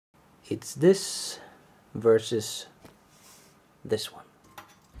it's this versus this one.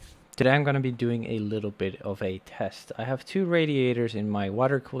 Today I'm going to be doing a little bit of a test. I have two radiators in my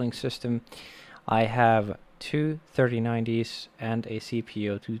water cooling system. I have two 3090s and a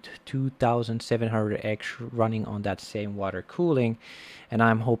CPU 2700X running on that same water cooling, and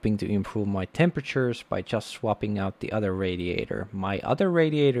I'm hoping to improve my temperatures by just swapping out the other radiator. My other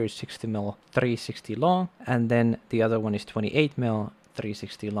radiator is 60mm 360 long, and then the other one is 28mm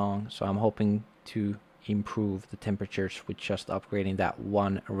 360 long, so I'm hoping to improve the temperatures with just upgrading that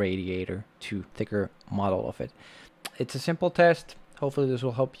one radiator to thicker model of it. It's a simple test. Hopefully this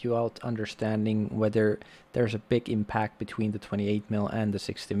will help you out understanding whether there's a big impact between the 28mm and the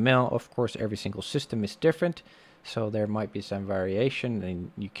 60mm. Of course, every single system is different, so there might be some variation,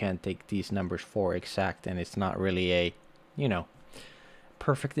 and you can't take these numbers for exact, and it's not really a, you know,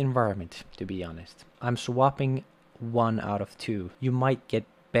 perfect environment, to be honest. I'm swapping 1 out of 2. You might get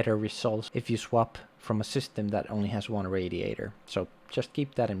better results if you swap from a system that only has one radiator, so just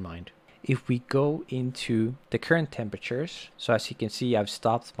keep that in mind. If we go into the current temperatures, so as you can see, I've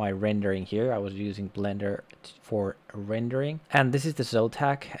stopped my rendering here. I was using Blender for rendering, and this is the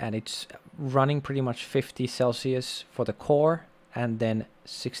Zotac, and it's running pretty much 50 Celsius for the core and then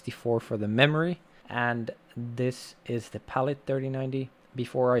 64 for the memory. And this is the Palit 3090.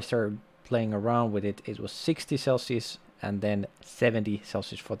 Before I started playing around with it, it was 60 Celsius and then 70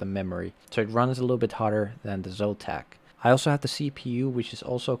 Celsius for the memory, so it runs a little bit hotter than the Zotac. I also have the CPU, which is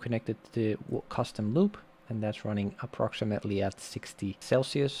also connected to the custom loop, and that's running approximately at 60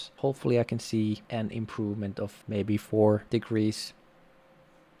 Celsius. Hopefully I can see an improvement of maybe 4 degrees.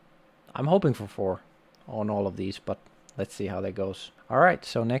 I'm hoping for 4 on all of these, but let's see how that goes. Alright,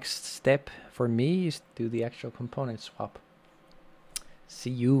 so next step for me is to do the actual component swap.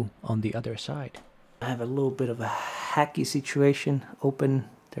 See you on the other side. I have a little bit of a hacky situation. Open,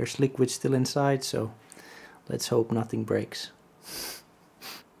 there's liquid still inside, so let's hope nothing breaks.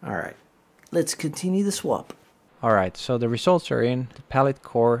 Alright, let's continue the swap. Alright, so the results are in. The Palit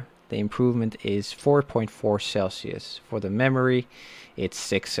core, the improvement is 4.4 Celsius. For the memory, it's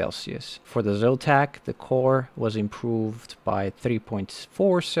 6 Celsius. For the Zotac, the core was improved by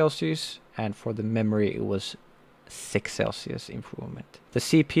 3.4 Celsius, and for the memory, it was 6 Celsius improvement. The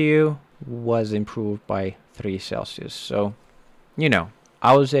CPU was improved by 3 Celsius. So, you know,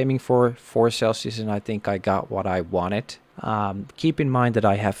 I was aiming for 4 Celsius, and I think I got what I wanted. Keep in mind that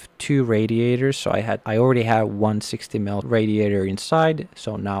I have 2 radiators, so I already have one 60mm radiator inside,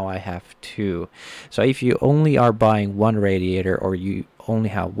 so now I have 2. So if you only are buying one radiator, or you only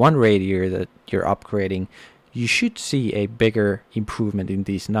have one radiator that you're upgrading, you should see a bigger improvement in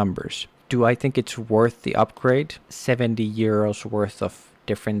these numbers. Do I think it's worth the upgrade? 70 euros worth of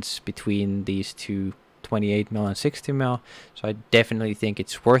difference between these two 28mm and 60mm, so I definitely think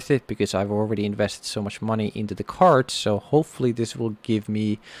it's worth it because I've already invested so much money into the cards. So hopefully this will give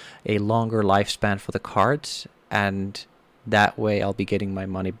me a longer lifespan for the cards, and that way I'll be getting my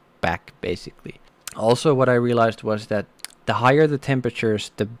money back basically. Also, what I realized was that the higher the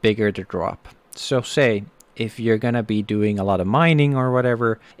temperatures, the bigger the drop. So say if you're gonna be doing a lot of mining or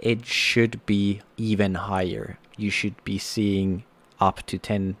whatever, it should be even higher. You should be seeing up to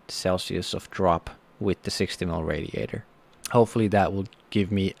 10 Celsius of drop with the 60mm radiator. Hopefully that will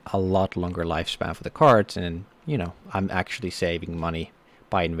give me a lot longer lifespan for the cards, and you know, I'm actually saving money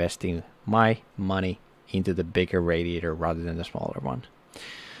by investing my money into the bigger radiator rather than the smaller one.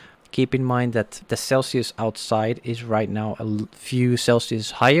 Keep in mind that the Celsius outside is right now a few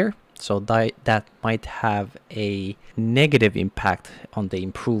Celsius higher, so that might have a negative impact on the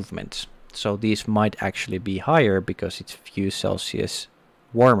improvements. So these might actually be higher because it's few Celsius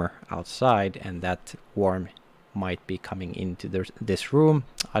warmer outside, and that warm might be coming into this room.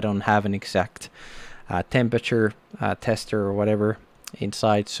 I don't have an exact temperature tester or whatever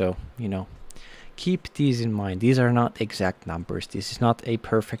inside, so you know, keep these in mind. These are not exact numbers. This is not a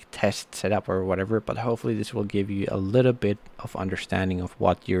perfect test setup or whatever, but hopefully this will give you a little bit of understanding of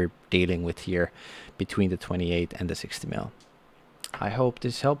what you're dealing with here between the 28 and the 60mm. I hope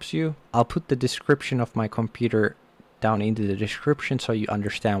this helps you. I'll put the description of my computer down into the description so you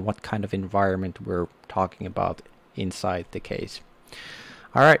understand what kind of environment we're talking about inside the case.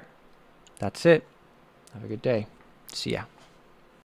 Alright, that's it. Have a good day. See ya.